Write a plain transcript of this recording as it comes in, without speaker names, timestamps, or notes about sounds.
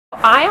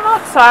I am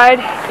outside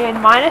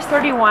in minus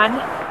 31,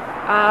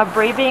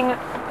 braving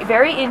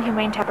very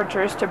inhumane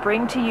temperatures to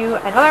bring to you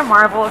another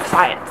marvel of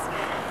science.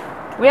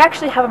 We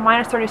actually have a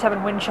minus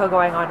 37 wind chill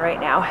going on right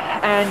now,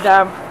 and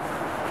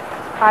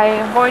I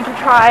am going to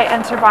try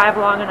and survive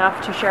long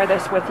enough to share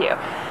this with you.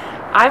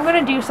 I'm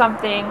going to do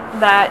something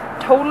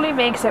that totally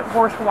makes it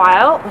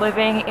worthwhile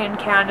living in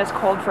Canada's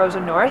cold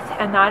frozen north,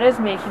 and that is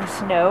making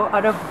snow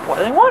out of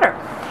boiling water.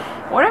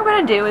 What I'm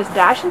going to do is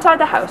dash inside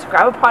the house,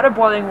 grab a pot of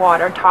boiling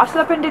water, toss it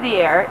up into the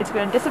air. It's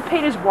going to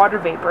dissipate as water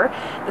vapor.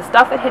 The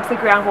stuff that hits the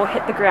ground will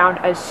hit the ground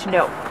as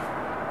snow.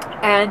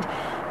 And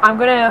I'm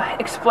going to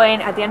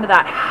explain at the end of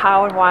that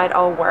how and why it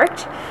all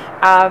worked.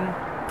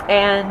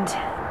 And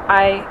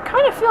I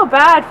kind of feel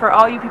bad for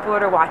all you people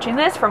that are watching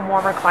this from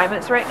warmer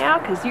climates right now,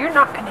 because you're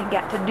not going to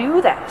get to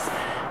do this.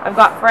 I've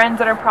got friends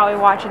that are probably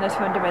watching this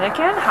from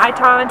Dominican. Hi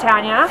Tom and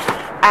Tanya.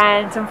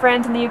 And some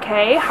friends in the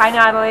UK. Hi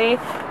Natalie.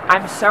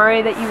 I'm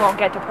sorry that you won't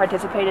get to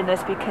participate in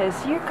this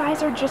because you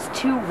guys are just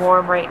too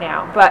warm right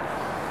now. But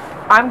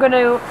I'm going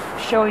to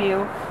show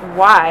you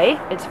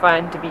why it's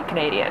fun to be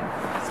Canadian.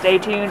 Stay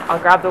tuned. I'll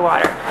grab the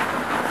water.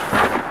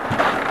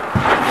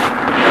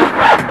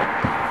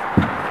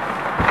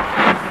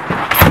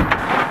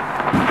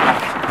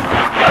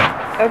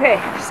 Okay,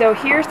 so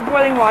here's the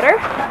boiling water.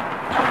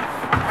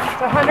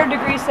 It's 100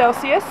 degrees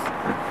Celsius.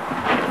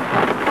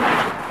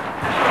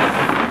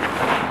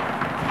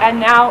 And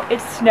now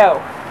it's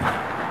snow.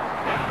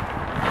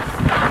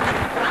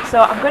 So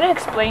I'm going to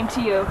explain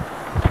to you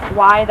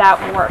why that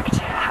worked.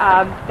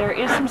 There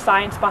is some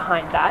science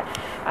behind that.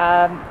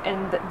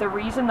 And the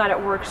reason that it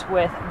works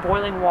with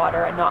boiling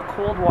water and not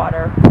cold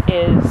water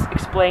is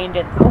explained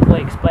and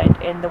hopefully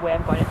explained in the way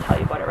I'm going to tell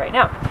you about it right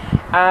now.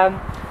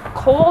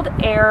 Cold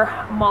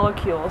air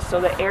molecules, so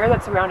the air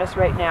that's around us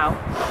right now,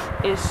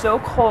 is so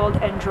cold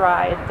and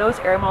dry. Those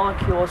air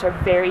molecules are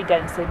very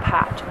densely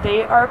packed.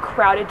 They are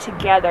crowded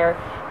together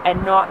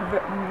and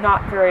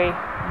not very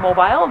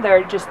mobile.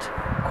 They're just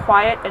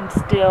quiet and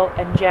still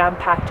and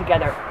jam-packed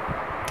together.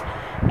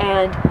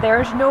 And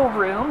there's no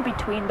room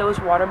between those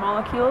water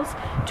molecules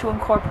to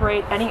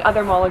incorporate any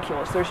other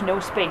molecules. There's no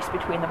space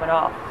between them at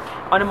all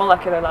on a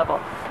molecular level.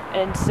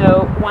 And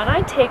so when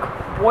I take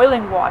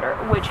boiling water,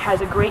 which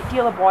has a great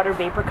deal of water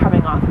vapor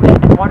coming off of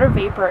it, and water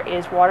vapor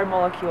is water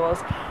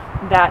molecules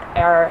that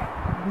are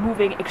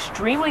moving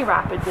extremely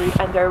rapidly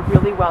and they're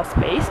really well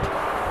spaced.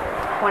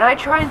 When I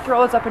try and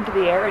throw those up into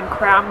the air and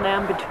cram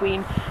them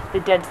between the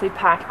densely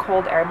packed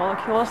cold air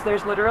molecules,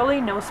 there's literally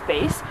no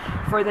space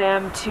for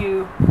them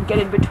to get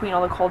in between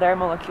all the cold air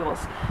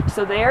molecules.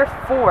 So they are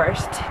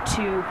forced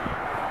to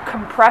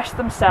compress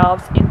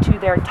themselves into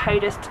their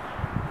tightest,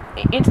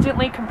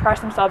 instantly compress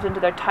themselves into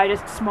their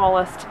tightest,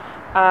 smallest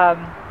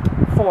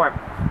form,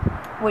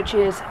 which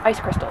is ice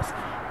crystals.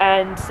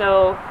 And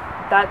so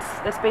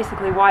that's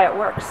basically why it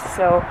works.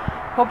 So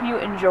hope you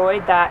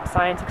enjoyed that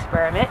science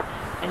experiment.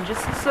 And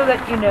just so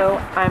that you know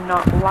I'm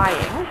not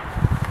lying,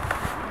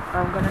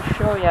 I'm going to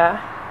show you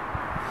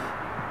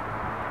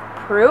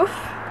proof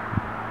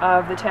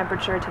of the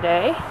temperature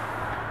today.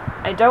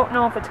 I don't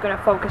know if it's going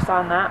to focus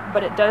on that,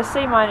 but it does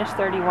say minus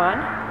 31.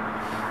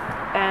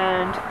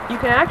 And you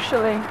can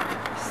actually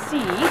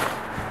see,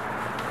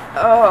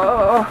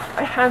 oh,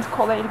 my hand's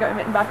cold, I need to get my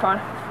mitten back on.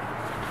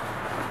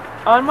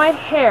 On my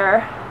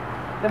hair,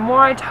 the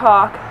more I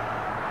talk,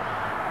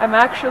 I'm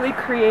actually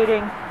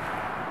creating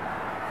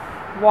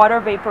water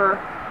vapor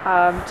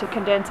to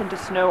condense into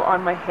snow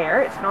on my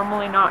hair. It's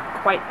normally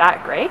not quite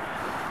that gray.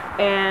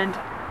 And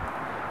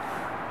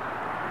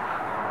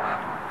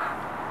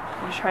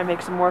I'll just try and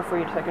make some more for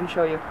you so I can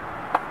show you.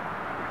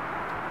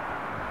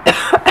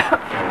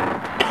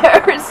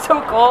 Hair is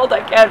so cold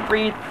I can't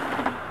breathe.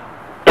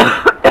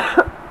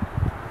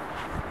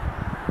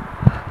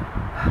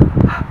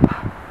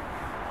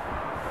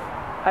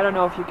 I don't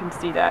know if you can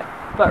see that,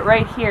 but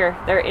right here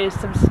there is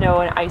some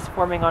snow and ice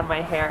forming on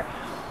my hair.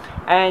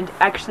 And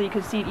actually you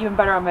can see it even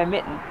better on my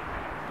mitten,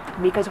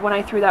 because when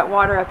I threw that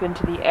water up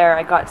into the air,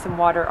 I got some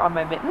water on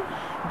my mitten.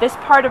 This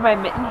part of my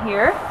mitten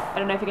here, I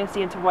don't know if you can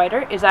see, it's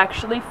whiter, is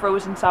actually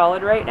frozen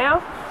solid right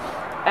now.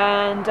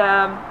 And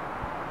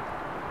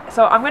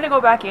so I'm going to go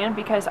back in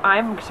because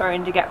I'm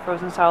starting to get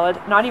frozen solid.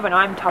 Not even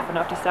I'm tough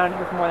enough to stand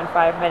here for more than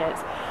 5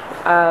 minutes.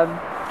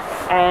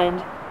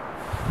 And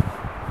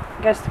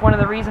I guess one of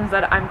the reasons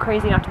that I'm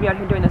crazy enough to be out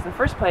here doing this in the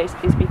first place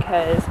is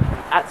because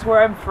that's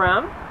where I'm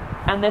from.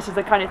 And this is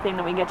the kind of thing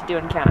that we get to do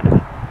in Canada.